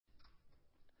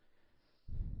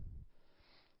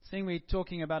Seeing we're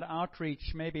talking about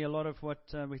outreach, maybe a lot of what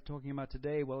we're talking about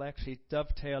today will actually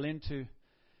dovetail into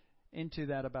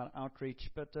that about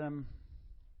outreach. But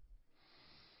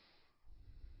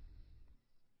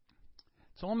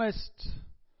it's almost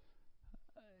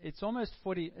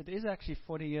 40. It is actually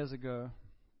 40 years ago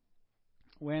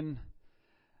when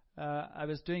I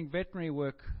was doing veterinary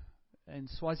work in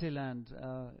Swaziland,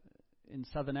 in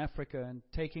southern Africa, and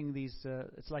taking these.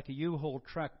 It's like a U-Haul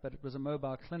truck, but it was a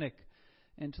mobile clinic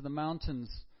into the mountains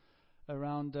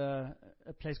around a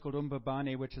place called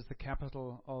Umbabane, which is the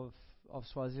capital of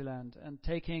Swaziland, and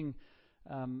taking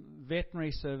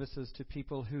veterinary services to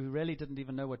people who really didn't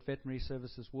even know what veterinary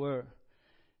services were.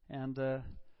 And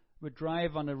would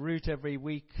drive on a route every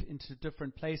week into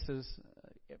different places,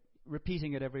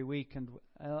 repeating it every week. And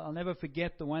I'll never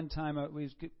forget the one time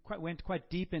we went quite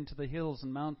deep into the hills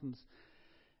and mountains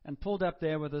and pulled up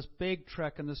there with this big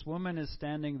truck, and this woman is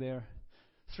standing there.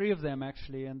 3 of them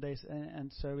actually, and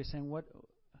so we're saying, what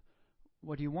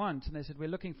do you want? And they said, we're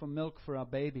looking for milk for our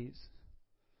babies.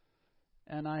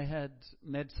 And I had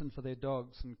medicine for their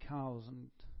dogs and cows and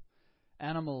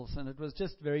animals, and it was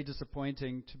just very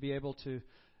disappointing to be able to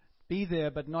be there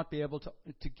but not be able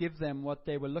to give them what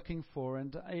they were looking for.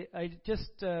 And I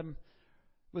just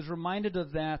was reminded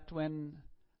of that when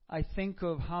I think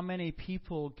of how many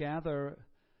people gather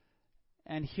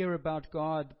and hear about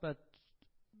God, but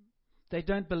they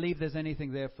don't believe there's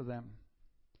anything there for them,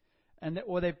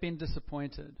 or they've been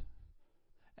disappointed.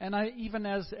 And even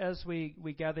as we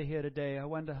gather here today, I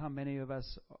wonder how many of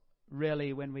us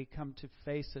really, when we come to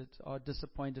face it, are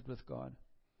disappointed with God.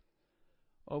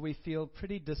 Or we feel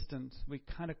pretty distant. We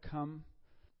kind of come.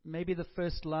 Maybe the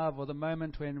first love or the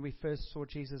moment when we first saw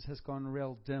Jesus has gone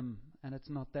real dim, and it's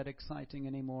not that exciting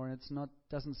anymore, and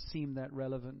doesn't seem that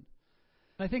relevant.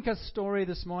 I think a story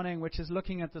this morning, which is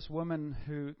looking at this woman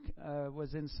who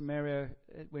was in Samaria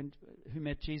who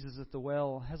met Jesus at the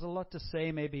well, has a lot to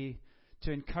say, maybe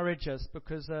to encourage us,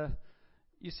 because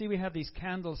you see we have these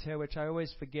candles here, which I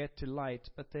always forget to light,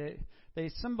 but they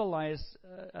symbolize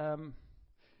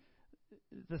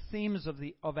the themes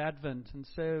of Advent. And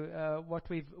so what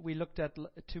we looked at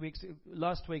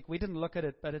last week, we didn't look at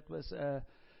it, but it was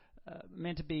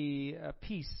meant to be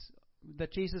peace.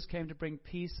 That Jesus came to bring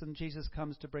peace, and Jesus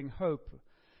comes to bring hope.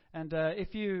 And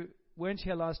if you weren't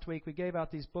here last week, we gave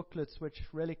out these booklets which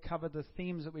really cover the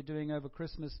themes that we're doing over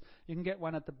Christmas. You can get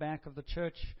one at the back of the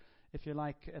church if you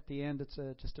like. At the end, it's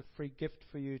just a free gift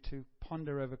for you to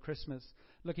ponder over Christmas,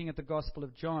 looking at the Gospel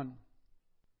of John.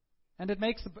 And it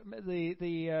makes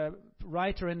the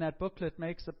writer in that booklet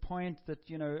makes the point that,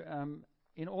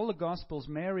 in all the Gospels,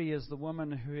 Mary is the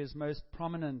woman who is most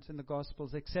prominent in the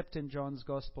Gospels, except in John's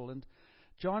Gospel. And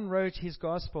John wrote his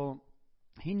Gospel.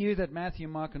 He knew that Matthew,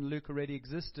 Mark, and Luke already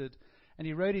existed, and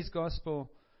he wrote his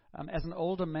Gospel as an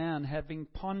older man, having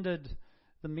pondered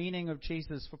the meaning of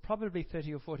Jesus for probably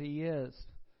 30 or 40 years.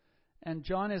 And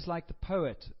John is like the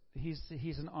poet.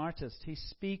 He's an artist. He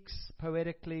speaks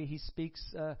poetically. He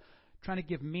speaks trying to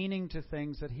give meaning to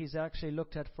things that he's actually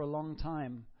looked at for a long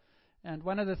time. And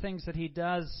one of the things that he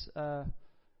does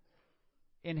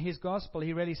in his Gospel,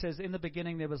 he really says, in the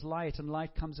beginning there was light, and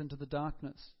light comes into the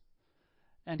darkness.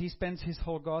 And he spends his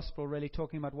whole Gospel really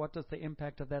talking about what does the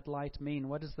impact of that light mean?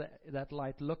 What does that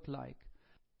light look like?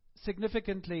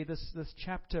 Significantly, this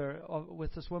chapter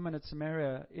with this woman at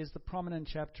Samaria is the prominent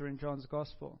chapter in John's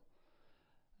Gospel.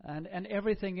 And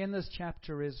everything in this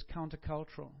chapter is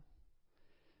countercultural.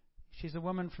 She's a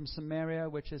woman from Samaria,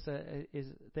 which is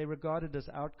they regarded as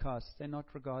outcasts. They're not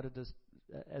regarded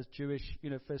as Jewish,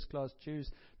 first-class Jews.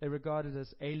 They're regarded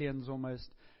as aliens almost.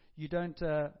 You don't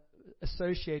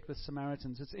associate with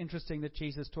Samaritans. It's interesting that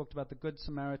Jesus talked about the Good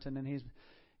Samaritan in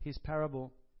his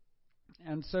parable.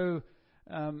 And so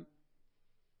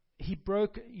he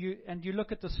broke you. And you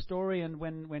look at the story, and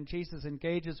when Jesus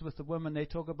engages with the woman, they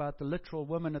talk about the literal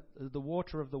woman at the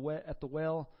water of at the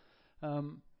well.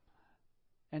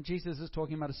 And Jesus is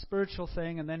talking about a spiritual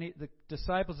thing, and then the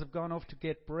disciples have gone off to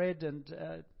get bread, and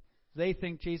they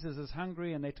think Jesus is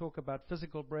hungry, and they talk about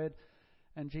physical bread,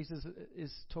 and Jesus is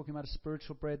talking about a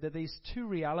spiritual bread. There are these two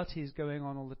realities going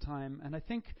on all the time, and I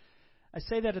think I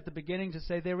say that at the beginning to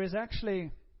say there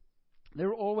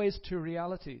are always two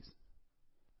realities.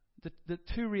 The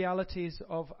two realities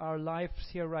of our lives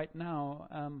here right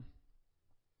now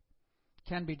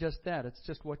can be just that. It's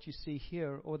just what you see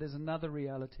here, or there's another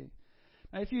reality.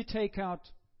 Now, if you take out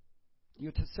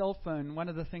your cell phone, one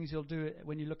of the things you'll do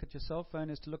when you look at your cell phone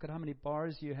is to look at how many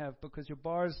bars you have, because your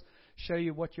bars show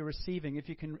you what you're receiving, if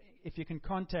you can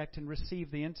contact and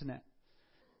receive the internet.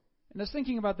 And I was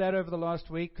thinking about that over the last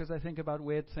week, because I think about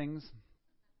weird things.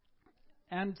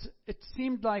 And it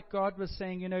seemed like God was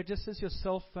saying, just as your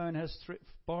cell phone has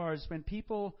bars, when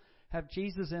people have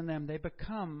Jesus in them, they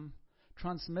become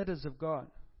transmitters of God.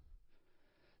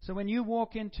 So when you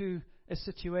walk into a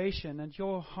situation and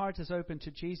your heart is open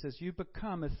to Jesus, you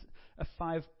become a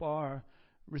 5-bar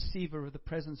receiver of the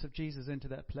presence of Jesus into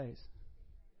that place.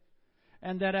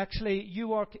 And that actually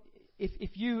you are, if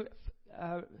you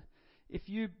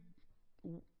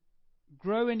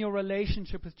grow in your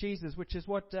relationship with Jesus, which is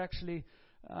what actually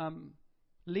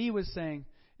Lee was saying,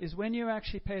 is when you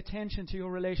actually pay attention to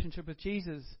your relationship with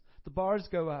Jesus, the bars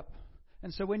go up.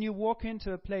 And so when you walk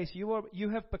into a place, you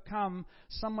have become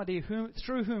somebody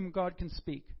through whom God can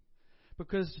speak,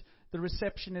 because the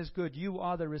reception is good. You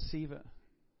are the receiver.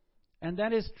 And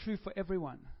that is true for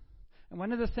everyone. And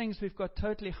one of the things we've got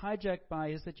totally hijacked by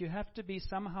is that you have to be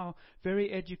somehow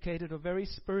very educated or very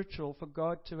spiritual for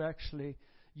God to actually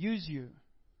use you.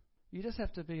 You just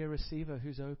have to be a receiver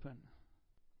who's open.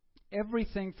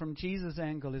 Everything from Jesus'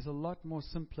 angle is a lot more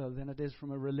simpler than it is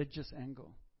from a religious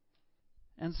angle.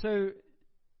 And so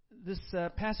this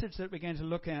passage that we're going to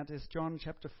look at is John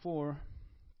chapter 4.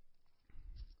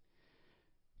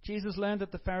 Jesus learned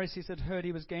that the Pharisees had heard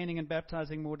he was gaining and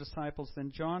baptizing more disciples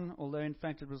than John, although in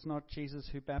fact it was not Jesus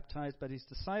who baptized but his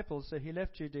disciples. So he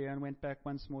left Judea and went back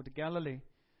once more to Galilee.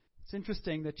 It's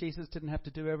interesting that Jesus didn't have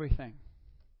to do everything.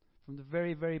 From the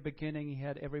very, very beginning, he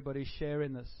had everybody share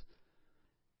in this.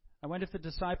 I wonder if the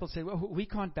disciples say, well, we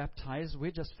can't baptize, we're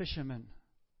just fishermen.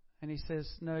 And he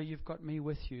says, no, you've got me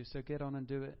with you, so get on and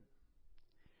do it.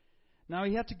 Now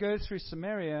he had to go through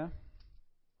Samaria.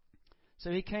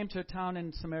 So he came to a town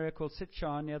in Samaria called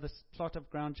Sychar, near the plot of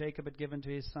ground Jacob had given to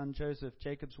his son Joseph.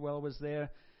 Jacob's well was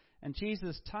there. And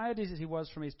Jesus, tired as he was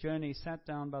from his journey, sat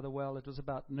down by the well. It was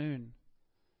about noon.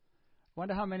 I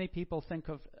wonder how many people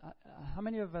how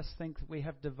many of us think we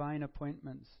have divine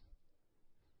appointments?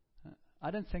 I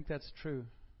don't think that's true.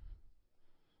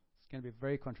 It's going to be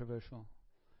very controversial.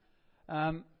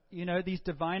 These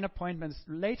divine appointments.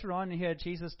 Later on here,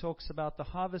 Jesus talks about the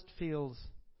harvest fields.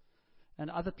 And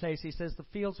other places, he says the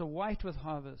fields are white with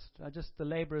harvest, just the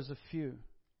laborers are few.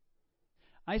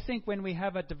 I think when we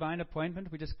have a divine appointment,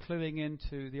 we're just cluing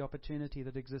into the opportunity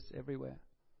that exists everywhere.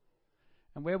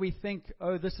 And where we think,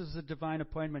 oh, this is a divine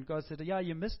appointment, God said, yeah,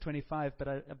 you missed 25, but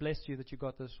I blessed you that you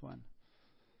got this one.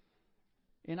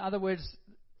 In other words,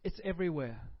 it's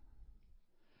everywhere.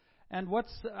 And what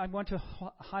I want to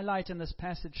highlight in this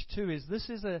passage too is this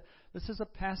is a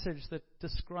passage that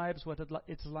describes what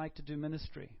it's like to do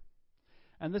ministry.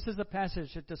 And this is a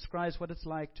passage that describes what it's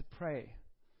like to pray.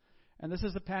 And this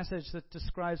is a passage that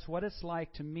describes what it's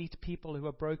like to meet people who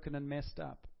are broken and messed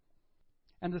up.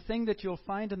 And the thing that you'll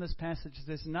find in this passage is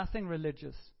there's nothing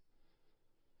religious.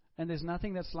 And there's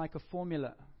nothing that's like a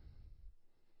formula.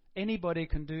 Anybody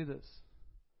can do this.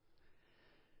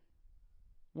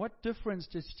 What difference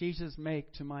does Jesus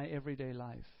make to my everyday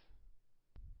life?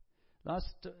 A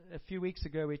few weeks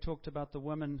ago, we talked about the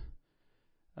woman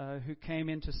who came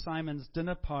into Simon's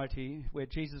dinner party where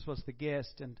Jesus was the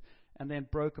guest and then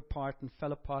broke apart and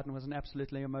fell apart and was an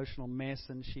absolutely emotional mess,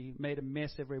 and she made a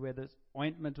mess everywhere. The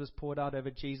ointment was poured out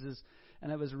over Jesus,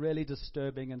 and it was really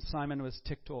disturbing, and Simon was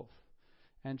ticked off.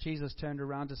 And Jesus turned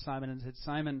around to Simon and said,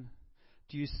 Simon,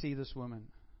 do you see this woman?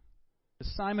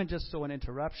 Simon just saw an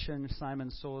interruption. Simon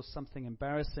saw something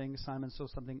embarrassing. Simon saw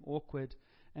something awkward,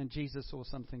 and Jesus saw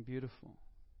something beautiful.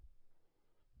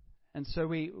 And so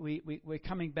we're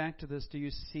coming back to this. Do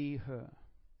you see her?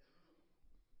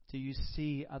 Do you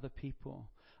see other people?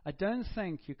 I don't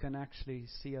think you can actually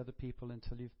see other people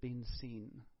until you've been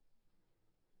seen.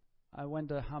 I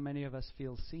wonder how many of us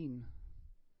feel seen,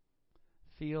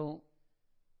 feel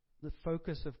the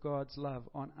focus of God's love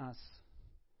on us.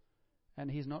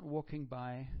 And He's not walking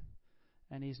by,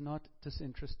 and He's not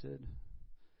disinterested,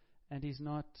 and He's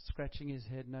not scratching His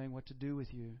head knowing what to do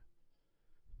with you.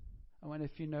 I wonder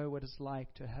if you know what it's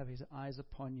like to have His eyes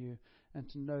upon you and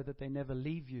to know that they never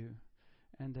leave you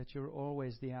and that you're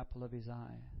always the apple of His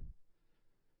eye.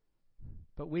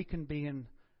 But we can be in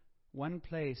one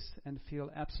place and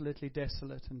feel absolutely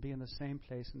desolate and be in the same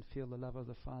place and feel the love of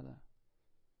the Father.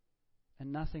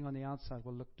 And nothing on the outside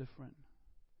will look different.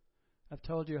 I've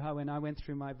told you how when I went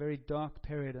through my very dark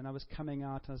period and I was coming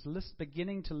out, I was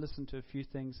beginning to listen to a few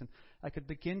things, and I could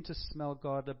begin to smell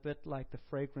God a bit like the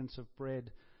fragrance of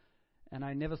bread. And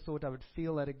I never thought I would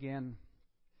feel that again.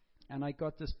 And I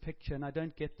got this picture, and I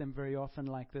don't get them very often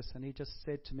like this. And he just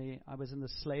said to me, I was in the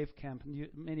slave camp. And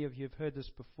many of you have heard this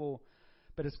before,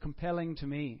 but it's compelling to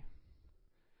me.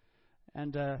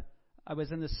 And I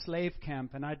was in the slave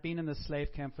camp, and I'd been in the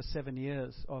slave camp for 7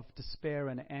 years of despair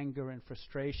and anger and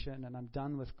frustration. And I'm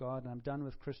done with God, and I'm done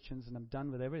with Christians, and I'm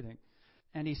done with everything.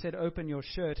 And he said, open your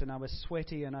shirt. And I was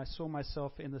sweaty, and I saw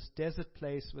myself in this desert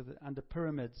place under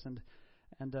pyramids.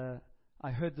 And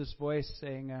I heard this voice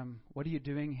saying, what are you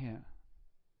doing here?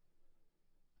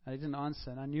 I didn't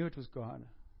answer, and I knew it was God.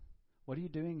 What are you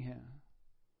doing here?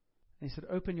 And he said,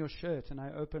 open your shirt. And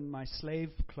I opened my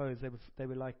slave clothes. They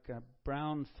were like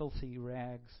brown, filthy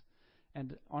rags.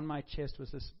 And on my chest was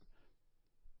this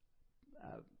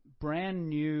brand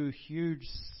new, huge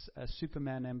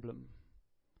Superman emblem.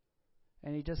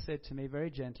 And he just said to me very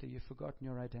gently, you've forgotten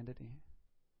your identity.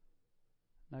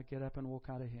 Now get up and walk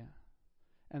out of here.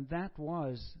 And that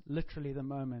was literally the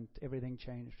moment everything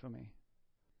changed for me.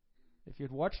 If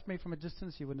you'd watched me from a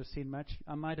distance, you wouldn't have seen much.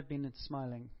 I might have been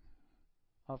smiling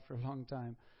after a long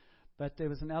time. But there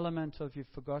was an element of you've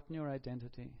forgotten your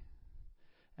identity.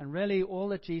 And really all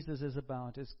that Jesus is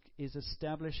about is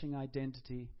establishing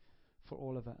identity for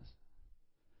all of us.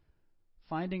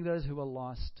 Finding those who are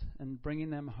lost and bringing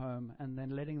them home, and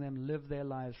then letting them live their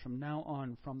lives from now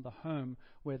on from the home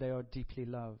where they are deeply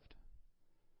loved.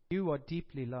 You are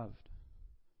deeply loved.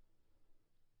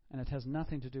 And it has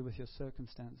nothing to do with your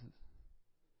circumstances.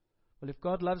 Well, if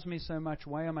God loves me so much,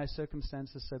 why are my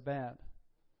circumstances so bad?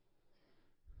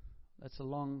 That's a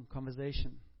long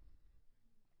conversation.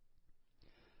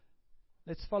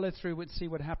 Let's follow through and see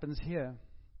what happens here.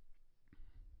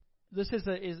 This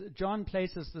is John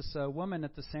places this woman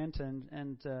at the center,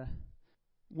 and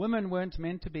women weren't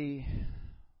meant to be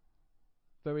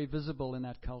very visible in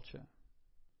that culture.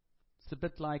 It's a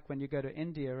bit like when you go to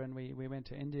India, and we went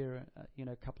to India,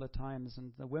 a couple of times,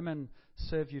 and the women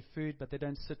serve you food, but they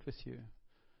don't sit with you.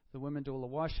 The women do all the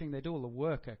washing, they do all the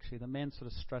work, actually. The men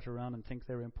sort of strut around and think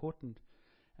they're important.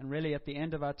 And really, at the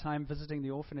end of our time visiting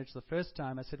the orphanage the first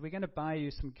time, I said, we're going to buy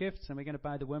you some gifts, and we're going to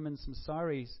buy the women some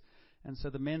saris. And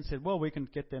so the men said, well, we can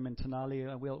get them in Tenali.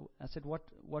 I said, what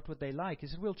would they like? He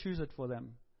said, we'll choose it for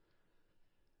them.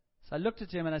 So I looked at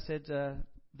him and I said,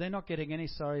 they're not getting any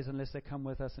saris unless they come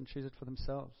with us and choose it for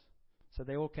themselves. So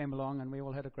they all came along, and we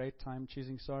all had a great time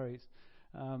choosing saris.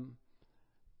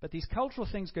 But these cultural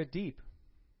things go deep.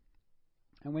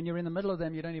 And when you're in the middle of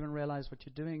them, you don't even realize what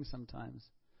you're doing sometimes.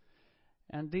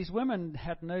 And these women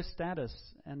had no status.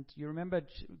 And you remember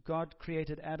God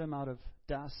created Adam out of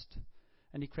dust.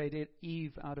 And he created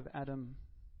Eve out of Adam.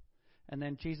 And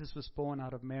then Jesus was born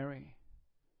out of Mary.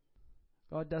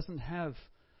 God doesn't have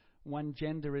one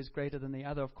gender is greater than the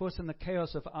other. Of course, in the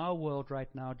chaos of our world right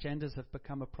now, genders have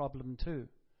become a problem too.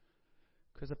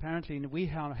 Because apparently we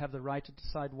have the right to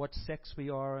decide what sex we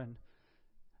are. And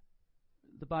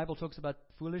the Bible talks about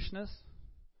foolishness.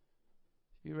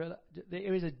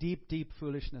 There is a deep, deep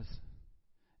foolishness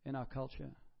in our culture.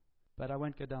 But I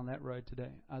won't go down that road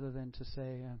today, other than to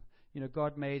say,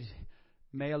 God made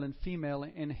male and female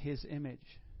in His image.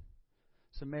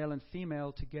 So male and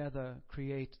female together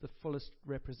create the fullest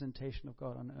representation of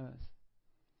God on earth.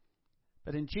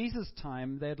 But in Jesus'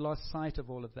 time, they had lost sight of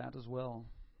all of that as well.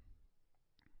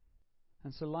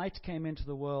 And so light came into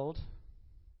the world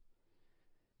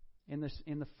in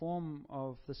the form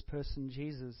of this person,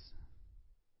 Jesus.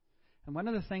 And one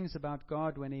of the things about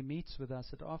God when He meets with us,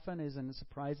 it often is in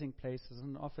surprising places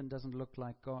and often doesn't look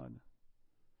like God.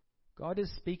 God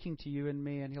is speaking to you and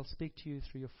me, and He'll speak to you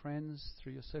through your friends,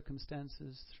 through your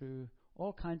circumstances, through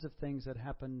all kinds of things that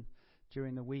happen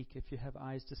during the week if you have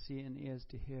eyes to see and ears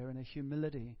to hear and a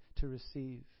humility to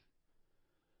receive.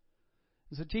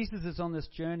 And so Jesus is on this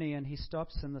journey, and He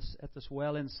stops at this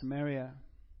well in Samaria.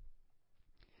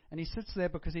 And He sits there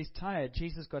because He's tired.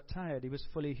 Jesus got tired. He was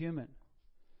fully human.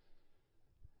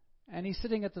 And He's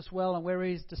sitting at this well, and where are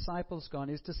His disciples gone?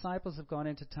 His disciples have gone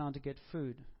into town to get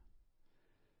food.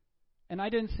 And I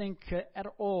don't think at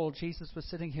all Jesus was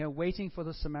sitting here waiting for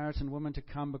the Samaritan woman to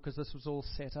come because this was all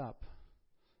set up.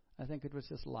 I think it was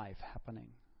just life happening.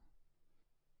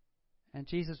 And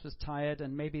Jesus was tired,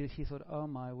 and maybe He thought, oh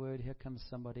my word, here comes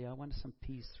somebody. I want some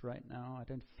peace right now. I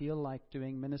don't feel like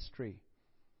doing ministry.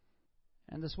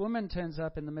 And this woman turns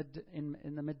up in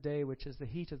the midday, which is the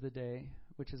heat of the day,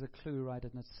 which is a clue right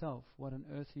in itself. What on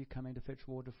earth are you coming to fetch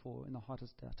water for in the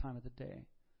hottest time of the day?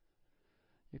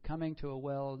 You're coming to a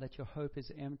well that your hope is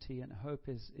empty and hope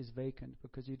is vacant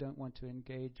because you don't want to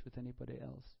engage with anybody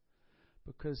else.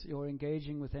 Because you're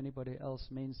engaging with anybody else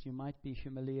means you might be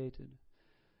humiliated.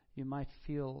 You might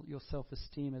feel your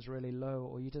self-esteem is really low,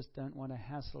 or you just don't want to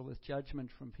hassle with judgment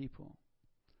from people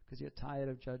because you're tired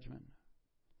of judgment.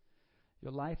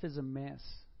 Your life is a mess.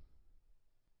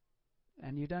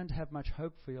 And you don't have much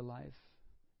hope for your life.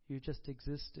 You're just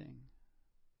existing.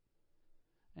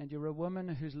 And you're a woman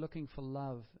who's looking for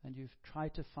love, and you've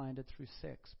tried to find it through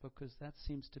sex because that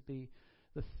seems to be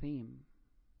the theme.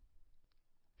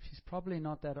 She's probably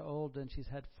not that old, and she's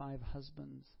had 5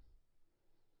 husbands.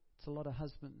 It's a lot of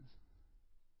husbands.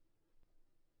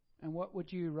 And what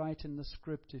would you write in the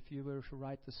script if you were to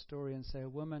write the story and say a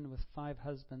woman with 5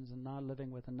 husbands and now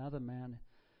living with another man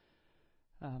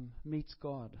meets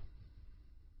God?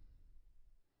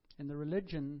 In the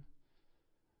religion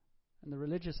and the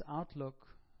religious outlook,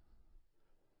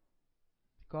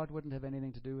 God wouldn't have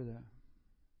anything to do with her.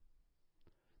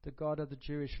 The God of the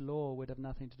Jewish law would have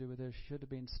nothing to do with her. She should have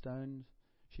been stoned.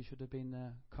 She should have been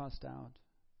cast out.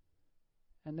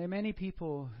 And there are many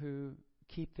people who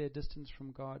keep their distance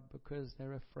from God because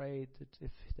they're afraid that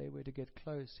if they were to get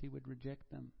close, He would reject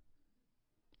them.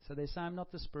 So they say, I'm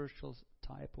not the spiritual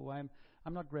type, or I'm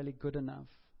not really good enough.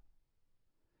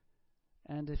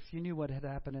 And if you knew what had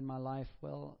happened in my life,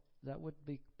 well, that would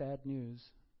be bad news.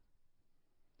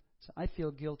 So I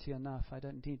feel guilty enough. I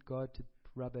don't need God to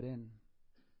rub it in.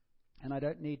 And I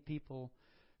don't need people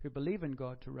who believe in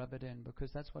God to rub it in,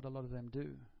 because that's what a lot of them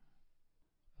do.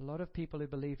 A lot of people who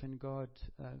believe in God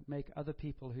make other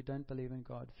people who don't believe in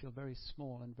God feel very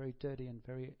small and very dirty and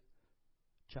very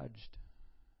judged.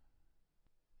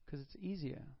 Because it's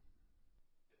easier.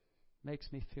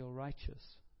 Makes me feel righteous.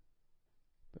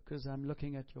 Because I'm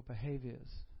looking at your behaviors.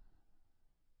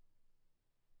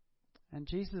 And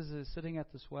Jesus is sitting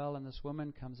at this well, and this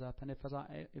woman comes up, and if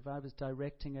I was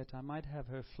directing it, I might have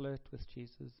her flirt with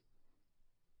Jesus,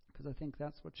 because I think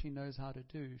that's what she knows how to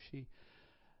do. She,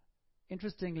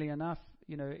 interestingly enough,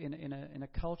 in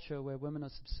a culture where women are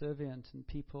subservient and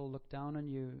people look down on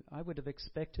you, I would have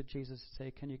expected Jesus to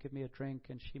say, "Can you give me a drink?"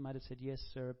 And she might have said, "Yes,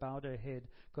 sir," bowed her head,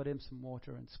 got him some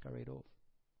water, and scurried off.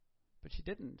 But she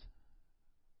didn't.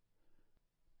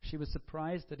 She was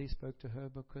surprised that he spoke to her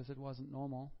because it wasn't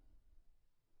normal.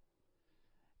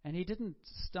 And he didn't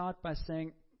start by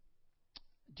saying,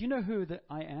 "Do you know who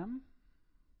I am?"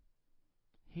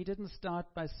 He didn't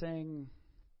start by saying,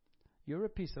 "You're a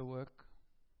piece of work."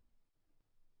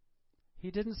 He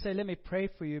didn't say, "Let me pray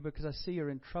for you because I see you're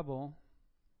in trouble."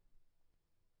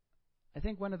 I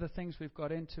think one of the things we've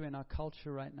got into in our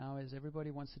culture right now is everybody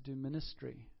wants to do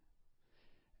ministry.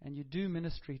 And you do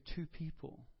ministry to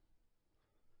people.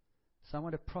 So I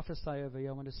want to prophesy over you.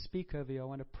 I want to speak over you. I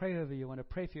want to pray over you. I want to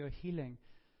pray for your healing.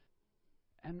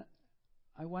 And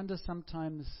I wonder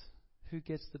sometimes who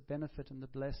gets the benefit and the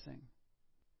blessing.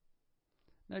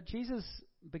 Now, Jesus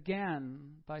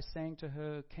began by saying to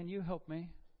her, "Can you help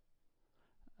me?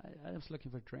 I was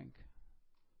looking for a drink."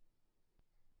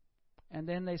 And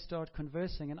then they start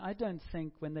conversing. And I don't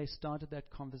think when they started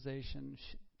that conversation,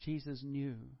 Jesus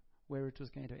knew where it was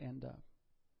going to end up.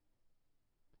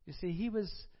 You see, he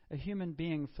was a human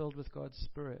being filled with God's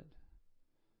Spirit.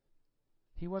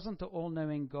 He wasn't the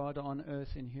all-knowing God on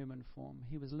earth in human form.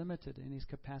 He was limited in his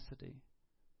capacity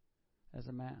as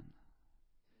a man.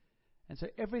 And so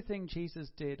everything Jesus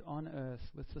did on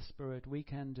earth with the Spirit, we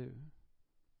can do,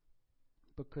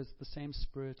 because the same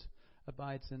Spirit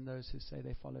abides in those who say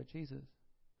they follow Jesus.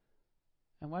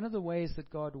 And one of the ways that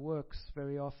God works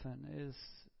very often is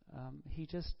he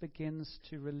just begins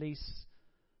to release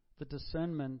the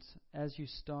discernment as you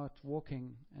start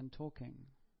walking and talking.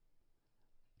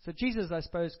 So Jesus, I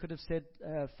suppose, could have said,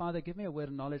 "Father, give me a word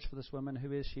of knowledge for this woman.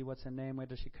 Who is she? What's her name? Where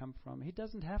does she come from?" He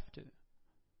doesn't have to.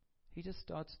 He just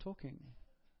starts talking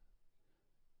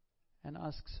and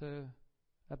asks her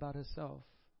about herself.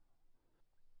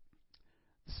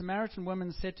 The Samaritan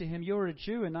woman said to him, "You're a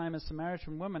Jew and I am a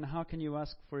Samaritan woman. How can you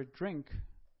ask for a drink?"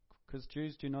 Because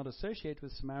Jews do not associate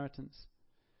with Samaritans.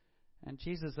 And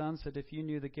Jesus answered, "If you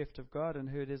knew the gift of God and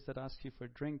who it is that asks you for a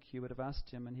drink, you would have asked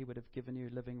him and he would have given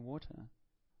you living water."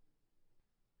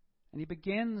 And he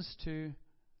begins to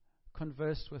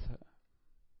converse with her.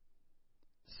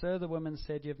 "Sir," the woman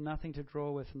said, "you have nothing to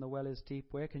draw with and the well is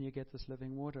deep. Where can you get this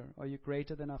living water? Are you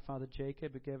greater than our father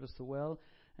Jacob, who gave us the well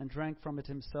and drank from it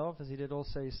himself, as he did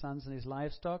also his sons and his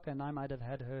livestock?" And I might have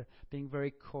had her being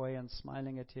very coy and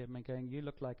smiling at him and going, "You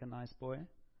look like a nice boy.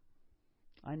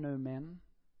 I know men.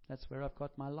 That's where I've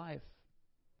got my life."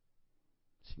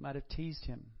 She might have teased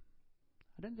him.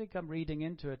 I don't think I'm reading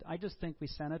into it. I just think we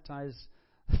sanitize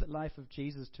the life of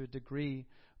Jesus to a degree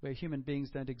where human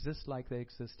beings don't exist like they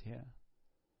exist here.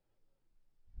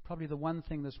 Probably the one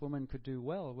thing this woman could do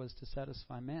well was to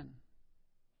satisfy men.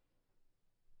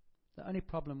 The only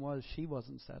problem was she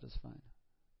wasn't satisfied.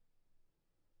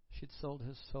 She'd sold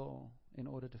her soul in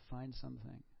order to find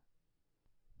something.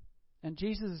 And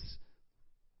Jesus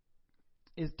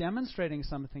is demonstrating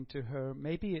something to her.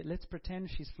 Maybe let's pretend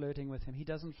she's flirting with him. He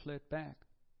doesn't flirt back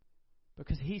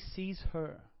because he sees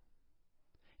her.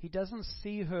 He doesn't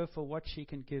see her for what she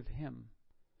can give him.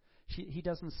 He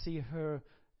doesn't see her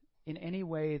in any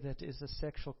way that is a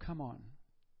sexual come on.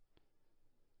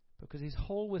 because he's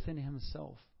whole within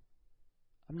himself.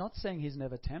 I'm not saying he's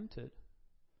never tempted.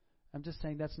 I'm just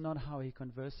saying that's not how he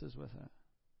converses with her.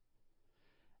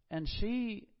 And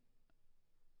she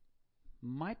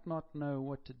might not know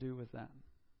what to do with that.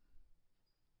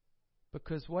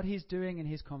 Because what he's doing in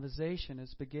his conversation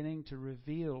is beginning to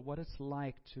reveal what it's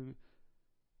like to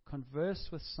converse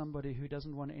with somebody who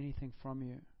doesn't want anything from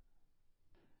you.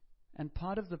 And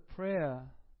part of the prayer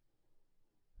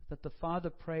that the Father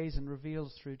prays and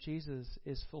reveals through Jesus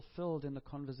is fulfilled in the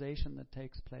conversation that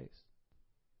takes place.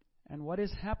 And what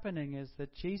is happening is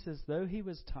that Jesus, though he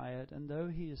was tired and though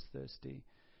he is thirsty,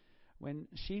 when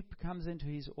she comes into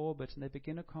his orbit and they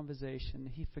begin a conversation,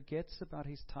 he forgets about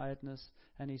his tiredness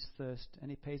and his thirst,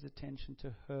 and he pays attention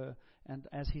to her. And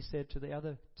as he said to the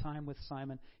other time with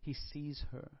Simon, he sees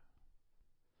her.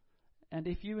 And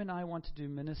if you and I want to do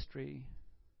ministry,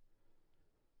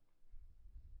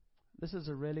 this is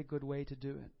a really good way to do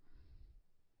it.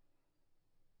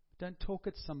 Don't talk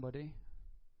at somebody.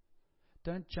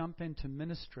 Don't jump into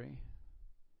ministry.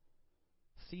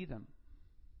 See them.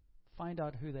 Find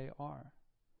out who they are.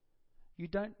 You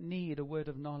don't need a word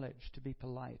of knowledge to be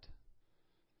polite.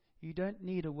 You don't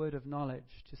need a word of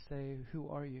knowledge to say, who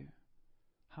are you?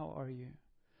 How are you?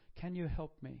 Can you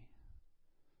help me?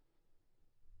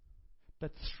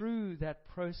 But through that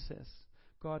process,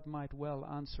 God might well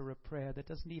answer a prayer that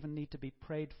doesn't even need to be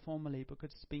prayed formally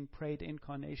because it's being prayed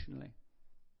incarnationally.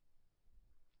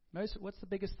 What's the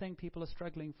biggest thing people are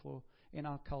struggling for in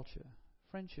our culture?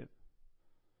 Friendship.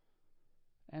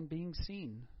 And being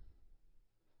seen.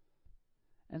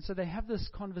 And so they have this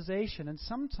conversation, and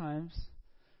sometimes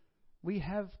we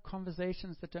have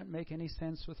conversations that don't make any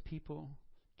sense with people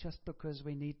just because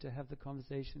we need to have the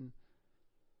conversation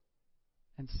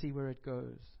and see where it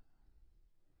goes.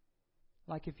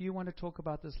 Like, if you want to talk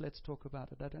about this, let's talk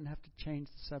about it. I don't have to change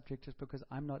the subject just because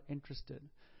I'm not interested.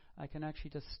 I can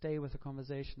actually just stay with the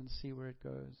conversation and see where it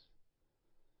goes.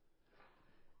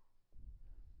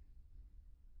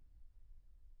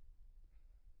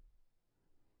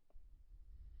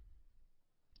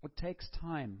 It takes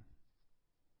time.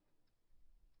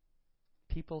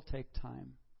 People take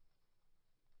time.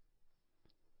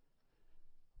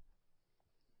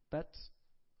 But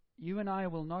you and I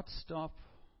will not stop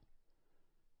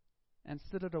and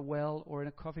sit at a well or in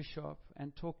a coffee shop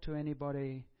and talk to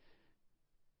anybody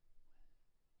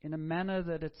in a manner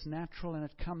that it's natural and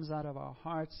it comes out of our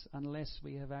hearts unless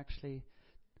we have actually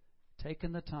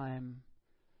taken the time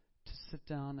to sit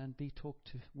down and be talked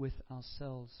to with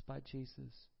ourselves by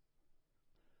Jesus.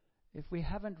 If we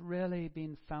haven't really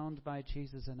been found by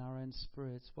Jesus in our own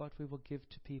spirits, what we will give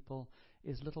to people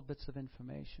is little bits of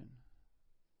information.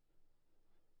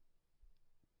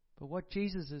 But what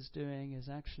Jesus is doing is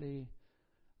actually,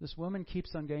 this woman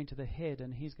keeps on going to the head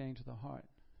and he's going to the heart.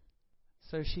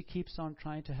 So she keeps on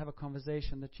trying to have a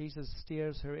conversation that Jesus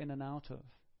steers her in and out of.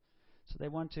 So they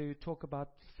want to talk about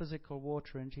physical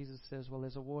water, and Jesus says, well,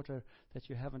 there's a water that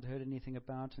you haven't heard anything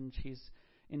about, and she's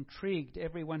intrigued.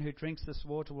 Everyone who drinks this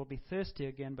water will be thirsty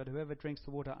again, but whoever drinks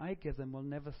the water I give them will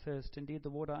never thirst. Indeed,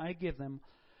 the water I give them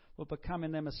will become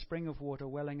in them a spring of water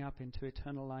welling up into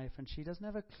eternal life. And she doesn't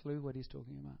have a clue what he's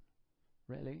talking about,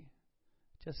 really.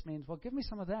 It just means, well, give me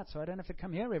some of that so I don't have to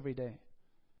come here every day.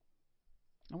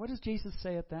 And what does Jesus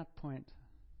say at that point?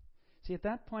 See, at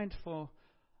that point, for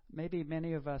maybe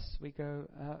many of us, we go,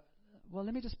 well,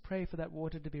 let me just pray for that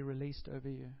water to be released over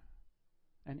you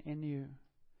and in you.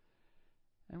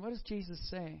 And what does Jesus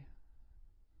say?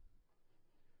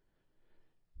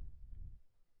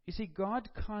 You see, God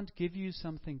can't give you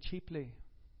something cheaply.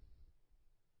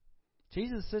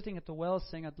 Jesus is sitting at the well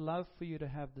saying, I'd love for you to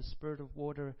have the spirit of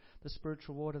water, the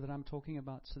spiritual water that I'm talking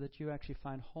about, so that you actually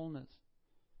find wholeness.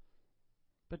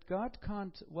 But God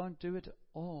won't do it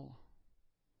all.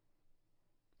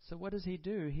 So what does he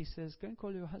do? He says, go and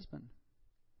call your husband.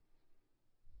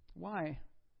 Why?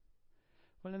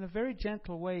 Well, in a very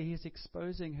gentle way, he's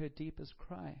exposing her deepest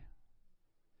cry.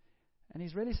 And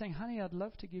he's really saying, honey, I'd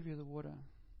love to give you the water.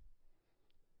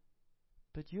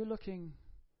 But you're looking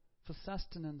for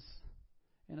sustenance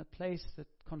in a place that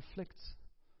conflicts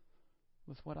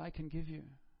with what I can give you.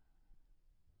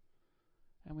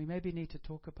 And we maybe need to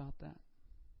talk about that.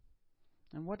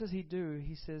 And what does he do?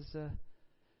 He says,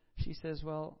 she says,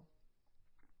 well,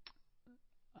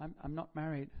 I'm not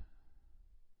married.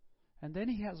 And then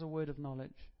he has a word of knowledge.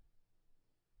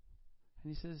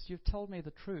 And he says, you've told me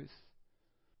the truth.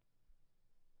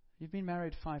 You've been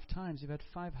married 5 times. You've had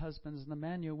 5 husbands. And the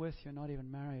man you're with, you're not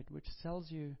even married. Which tells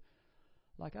you,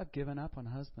 like, I've given up on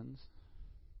husbands.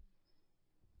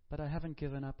 But I haven't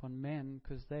given up on men,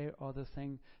 because they are the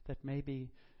thing that maybe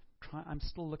I'm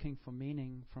still looking for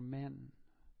meaning from men.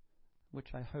 which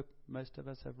I hope most of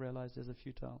us have realized is a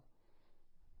futile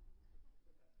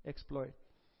exploit.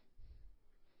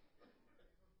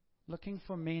 Looking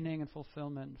for meaning and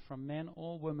fulfillment from men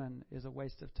or women is a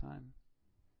waste of time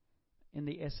in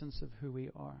the essence of who we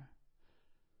are.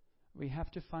 We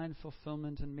have to find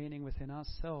fulfillment and meaning within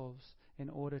ourselves in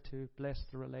order to bless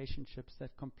the relationships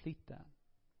that complete that.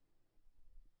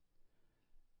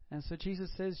 And so Jesus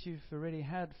says you've already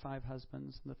had 5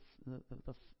 husbands.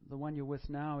 The one you're with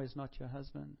now is not your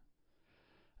husband.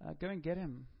 Go and get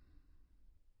him.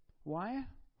 Why?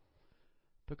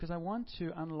 Because I want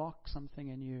to unlock something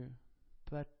in you,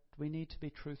 but we need to be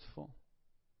truthful.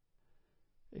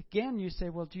 Again, you say,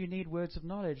 well, do you need words of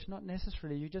knowledge? Not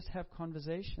necessarily. You just have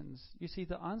conversations. You see,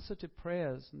 the answer to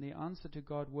prayers and the answer to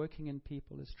God working in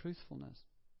people is truthfulness.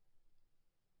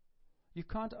 You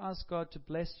can't ask God to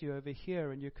bless you over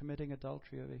here and you're committing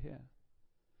adultery over here.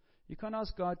 You can't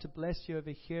ask God to bless you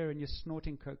over here and you're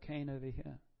snorting cocaine over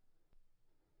here.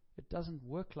 It doesn't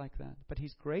work like that. But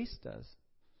His grace does.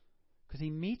 Because He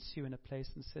meets you in a place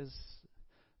and says,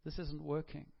 this isn't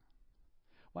working.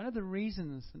 One of the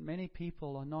reasons that many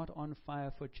people are not on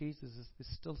fire for Jesus is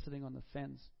they're still sitting on the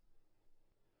fence.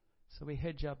 So we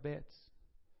hedge our bets.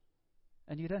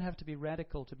 And you don't have to be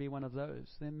radical to be one of those.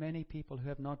 There are many people who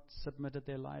have not submitted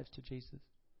their lives to Jesus.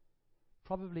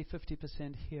 Probably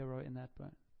 50% here are in that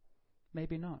boat.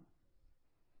 Maybe not.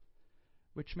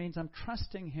 Which means I'm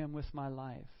trusting Him with my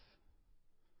life.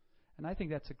 And I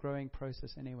think that's a growing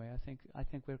process anyway. I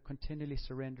think we're continually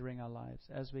surrendering our lives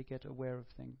as we get aware of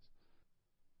things.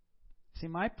 See,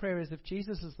 my prayer is if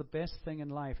Jesus is the best thing in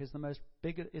life, is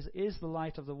the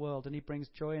light of the world, and He brings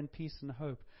joy and peace and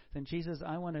hope, then Jesus,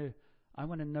 I want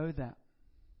to know that.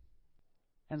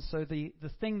 And so the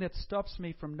thing that stops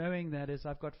me from knowing that is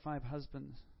I've got 5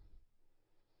 husbands.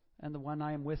 And the one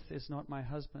I am with is not my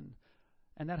husband.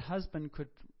 And that husband could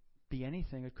be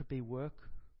anything. It could be work.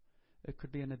 It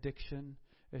could be an addiction.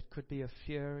 It could be a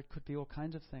fear. It could be all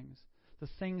kinds of things. The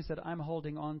things that I'm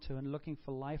holding on to and looking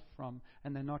for life from,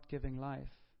 and they're not giving life.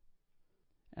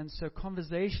 And so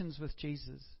conversations with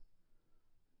Jesus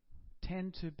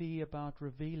tend to be about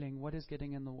revealing what is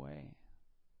getting in the way.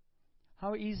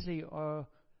 How easily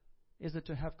is it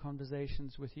to have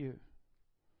conversations with you?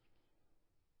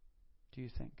 Do you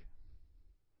think?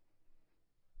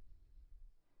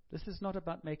 This is not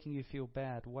about making you feel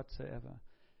bad whatsoever.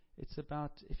 It's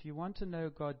about, if you want to know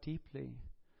God deeply,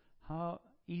 how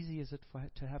easy is it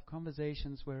to have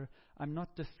conversations where I'm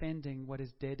not defending what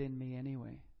is dead in me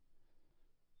anyway?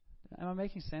 Am I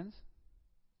making sense?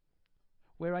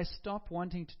 Where I stop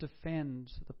wanting to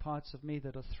defend the parts of me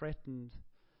that are threatened,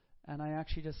 and I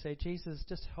actually just say, Jesus,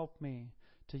 just help me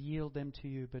to yield them to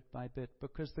you bit by bit.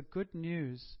 Because the good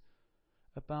news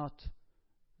about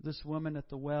this woman at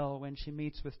the well when she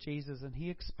meets with Jesus, and He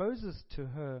exposes to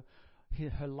her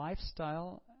her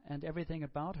lifestyle and everything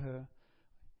about her.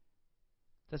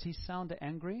 Does He sound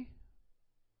angry?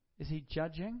 Is He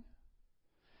judging?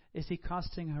 Is He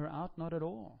casting her out? Not at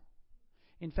all.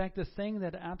 In fact, the thing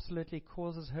that absolutely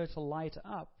causes her to light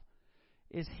up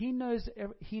is He knows,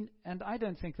 and I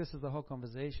don't think this is the whole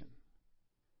conversation.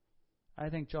 I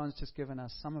think John's just given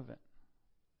us some of it.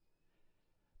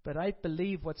 But I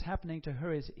believe what's happening to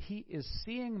her is He is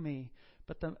seeing me,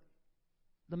 but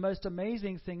the most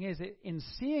amazing thing is, in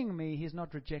seeing me, He's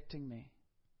not rejecting me.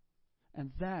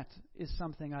 And that is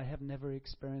something I have never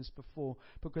experienced before.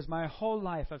 Because my whole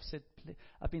life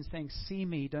I've been saying, see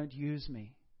me, don't use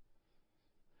me.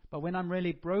 But when I'm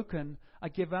really broken, I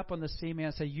give up on the see me.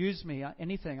 I say, use me,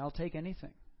 anything, I'll take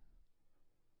anything.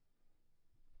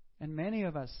 And many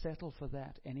of us settle for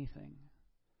that, anything.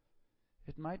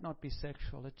 It might not be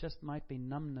sexual, it just might be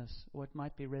numbness, or it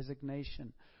might be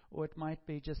resignation, or it might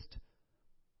be just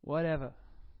whatever.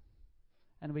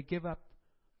 And we give up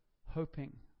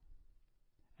hoping.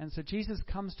 And so Jesus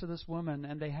comes to this woman,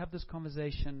 and they have this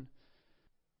conversation,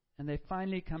 and they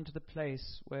finally come to the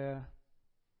place where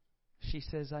she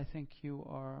says, I think you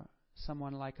are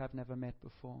someone like I've never met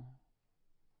before.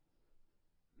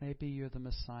 Maybe you're the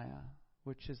Messiah,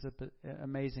 which is an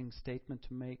amazing statement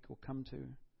to make or come to.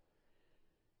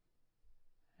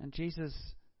 And Jesus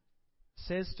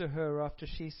says to her, after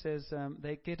she says,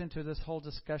 they get into this whole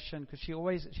discussion,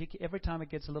 because every time it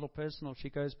gets a little personal, she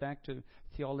goes back to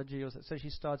theology. So she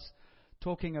starts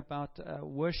talking about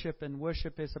worship, and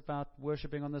worship is about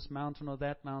worshiping on this mountain or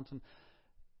that mountain.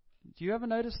 Do you ever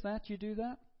notice that? You do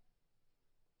that?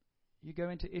 You go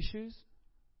into issues?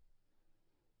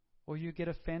 Or you get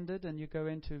offended and you go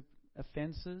into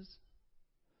offenses?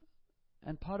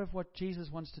 And part of what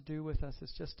Jesus wants to do with us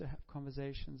is just to have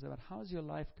conversations about how's your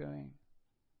life going?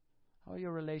 How are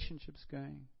your relationships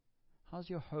going? How's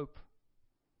your hope?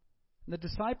 The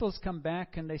disciples come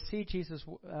back and they see Jesus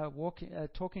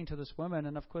talking to this woman,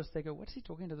 and of course they go, what's he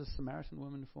talking to this Samaritan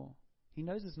woman for? He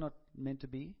knows it's not meant to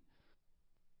be.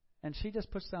 And she just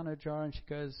puts down her jar and she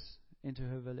goes into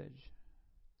her village.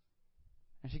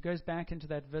 And she goes back into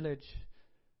that village,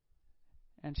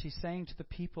 and she's saying to the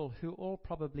people who all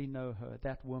probably know her,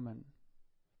 that woman.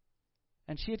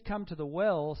 And she had come to the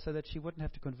well so that she wouldn't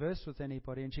have to converse with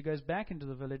anybody, and she goes back into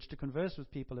the village to converse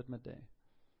with people at midday.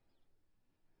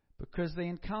 Because the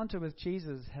encounter with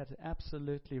Jesus had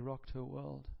absolutely rocked her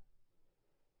world.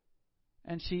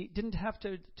 And she didn't have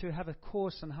to have a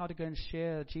course on how to go and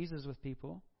share Jesus with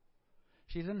people.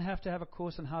 She didn't have to have a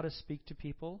course on how to speak to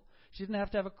people. She didn't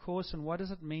have to have a course on what does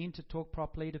it mean to talk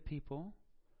properly to people.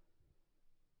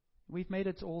 We've made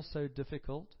it all so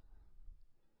difficult.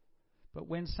 But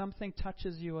when something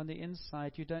touches you on the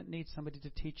inside, you don't need somebody to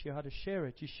teach you how to share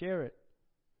it. You share it.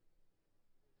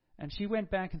 And she went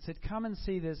back and said, come and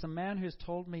see, there's a man who's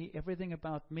told me everything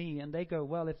about me. And they go,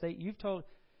 well, if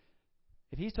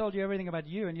he's told you everything about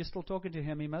you and you're still talking to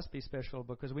him, he must be special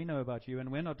because we know about you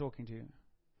and we're not talking to you.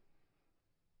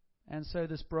 And so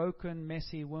this broken,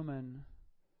 messy woman,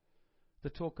 the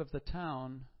talk of the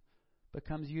town,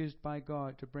 becomes used by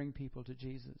God to bring people to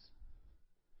Jesus.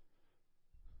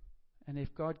 And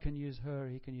if God can use her,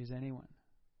 he can use anyone.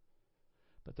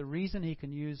 But the reason he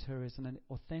can use her is an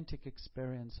authentic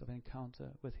experience of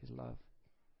encounter with his love.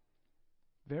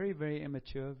 Very, very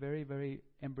immature, very, very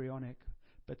embryonic,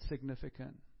 but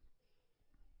significant.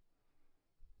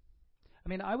 I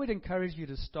mean, I would encourage you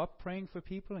to stop praying for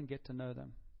people and get to know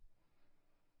them.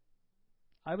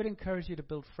 I would encourage you to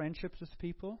build friendships with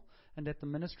people and let the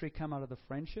ministry come out of the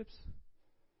friendships.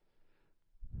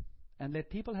 And let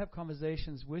people have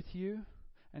conversations with you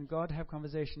and God have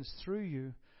conversations through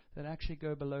you that actually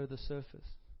go below the surface.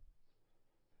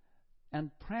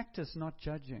 And practice not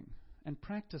judging. And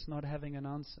practice not having an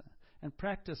answer. And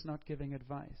practice not giving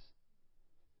advice.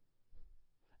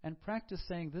 And practice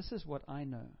saying, this is what I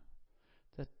know.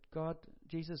 That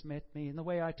Jesus met me in the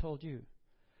way I told you.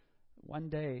 One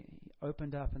day, he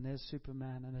opened up and there's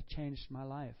Superman, and it changed my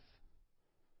life.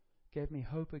 Gave me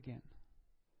hope again.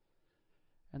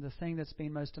 And the thing that's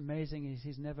been most amazing is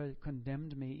he's never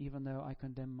condemned me, even though I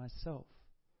condemn myself.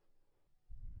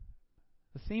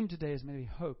 The theme today is maybe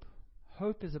hope.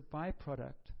 Hope is a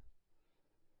byproduct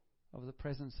of the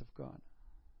presence of God.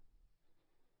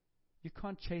 You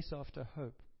can't chase after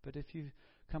hope, but if you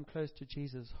come close to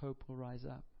Jesus, hope will rise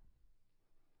up.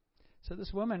 So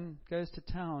this woman goes to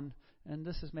town, and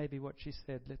this is maybe what she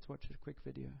said. Let's watch a quick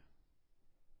video.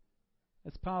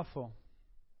 It's powerful.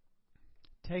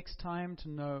 It takes time to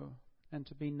know and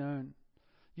to be known.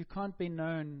 You can't be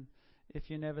known if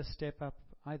you never step up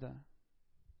either.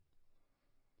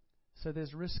 So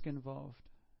there's risk involved.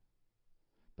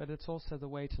 But it's also the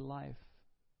way to life.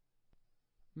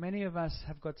 Many of us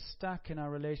have got stuck in our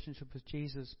relationship with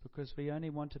Jesus because we only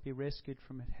want to be rescued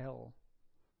from hell.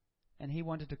 And he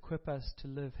wanted to equip us to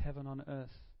live heaven on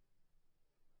earth.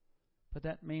 But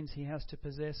that means he has to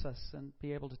possess us and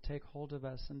be able to take hold of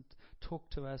us and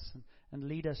talk to us and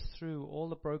lead us through all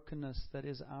the brokenness that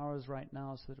is ours right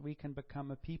now so that we can become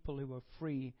a people who are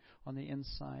free on the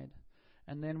inside.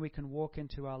 And then we can walk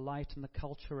into our light and the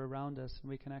culture around us, and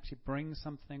we can actually bring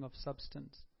something of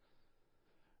substance.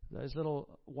 Those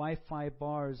little Wi-Fi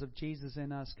bars of Jesus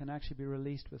in us can actually be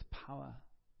released with power.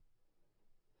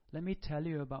 Let me tell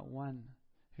you about one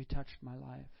who touched my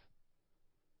life.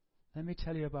 Let me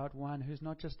tell you about one who's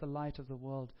not just the light of the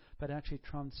world, but actually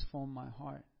transformed my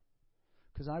heart.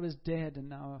 Because I was dead and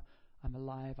now I'm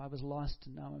alive. I was lost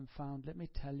and now I'm found. Let me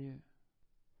tell you.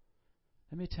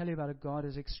 Let me tell you about a God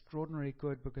who's extraordinarily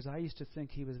good, because I used to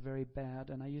think he was very bad,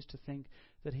 and I used to think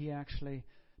that he actually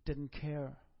didn't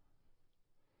care.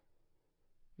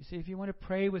 You see, if you want to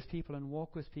pray with people and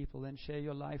walk with people, then share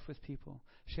your life with people.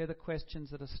 Share the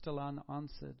questions that are still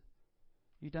unanswered.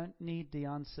 You don't need the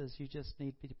answers, you just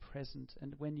need to be present.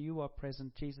 And when you are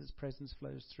present, Jesus' presence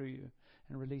flows through you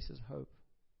and releases hope.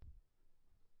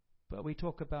 But we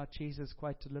talk about Jesus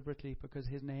quite deliberately because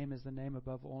his name is the name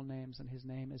above all names, and his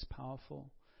name is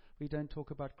powerful. We don't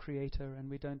talk about creator, and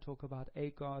we don't talk about a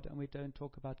God, and we don't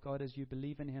talk about God as you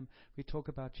believe in him. We talk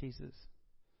about Jesus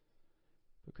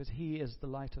because he is the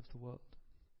light of the world.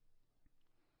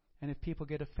 And if people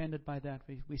get offended by that,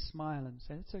 we smile and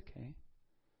say, it's okay.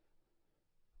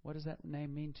 What does that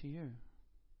name mean to you?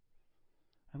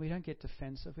 And we don't get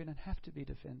defensive. We don't have to be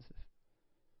defensive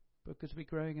because we're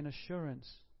growing in assurance.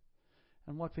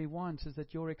 And what we want is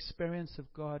that your experience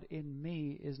of God in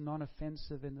me is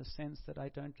non-offensive in the sense that I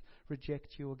don't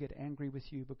reject you or get angry with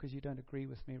you because you don't agree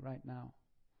with me right now.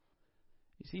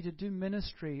 You see, to do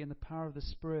ministry in the power of the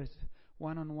Spirit,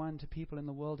 one-on-one to people in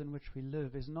the world in which we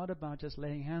live is not about just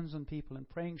laying hands on people and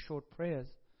praying short prayers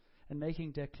and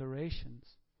making declarations.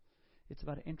 It's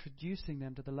about introducing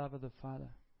them to the love of the Father.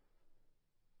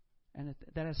 And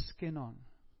that has skin on.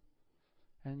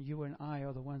 And you and I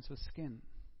are the ones with skin.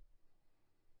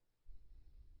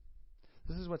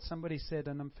 This is what somebody said,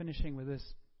 and I'm finishing with this.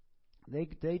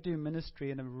 They do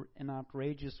ministry in an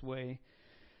outrageous way.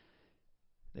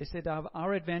 They said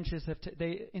our adventures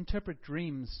they interpret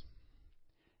dreams.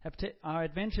 Our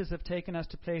adventures have taken us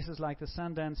to places like the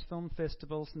Sundance Film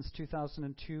Festival since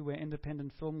 2002, where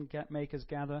independent filmmakers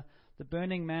gather, the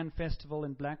Burning Man Festival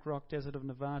in Black Rock Desert of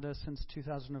Nevada since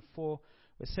 2004,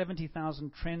 where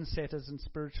 70,000 trendsetters and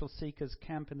spiritual seekers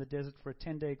camp in the desert for a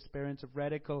 10-day experience of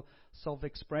radical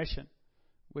self-expression,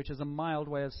 which is a mild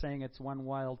way of saying it's one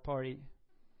wild party.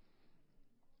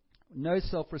 No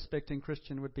self-respecting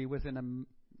Christian would be within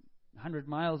 100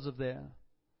 miles of there,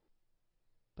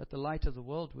 but the light of the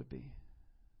world would be.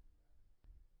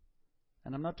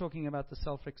 And I'm not talking about the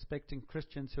self-respecting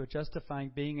Christians who are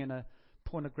justifying being in a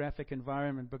pornographic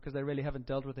environment because they really haven't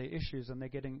dealt with their issues and they're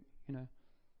getting, you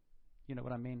know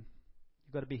what I mean.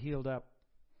 You've got to be healed up.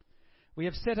 We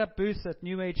have set up booths at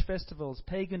New Age festivals,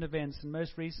 pagan events, and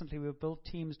most recently we've built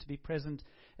teams to be present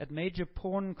at major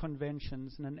porn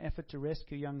conventions in an effort to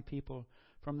rescue young people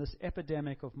from this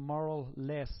epidemic of moral,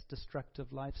 less destructive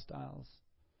lifestyles.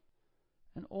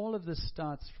 And all of this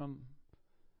starts from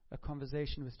a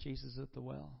conversation with Jesus at the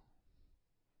well.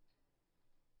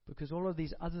 Because all of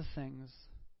these other things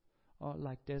are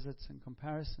like deserts in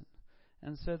comparison.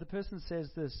 And so the person says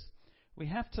this: we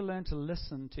have to learn to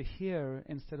listen, to hear,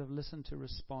 instead of listen to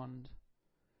respond.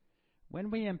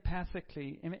 When we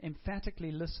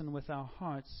emphatically listen with our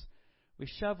hearts, we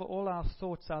shove all our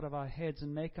thoughts out of our heads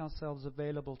and make ourselves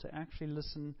available to actually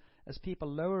listen as people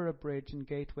lower a bridge and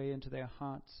gateway into their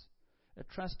hearts. A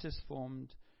trust is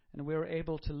formed, and we're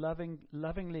able to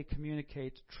lovingly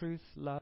communicate truth, love,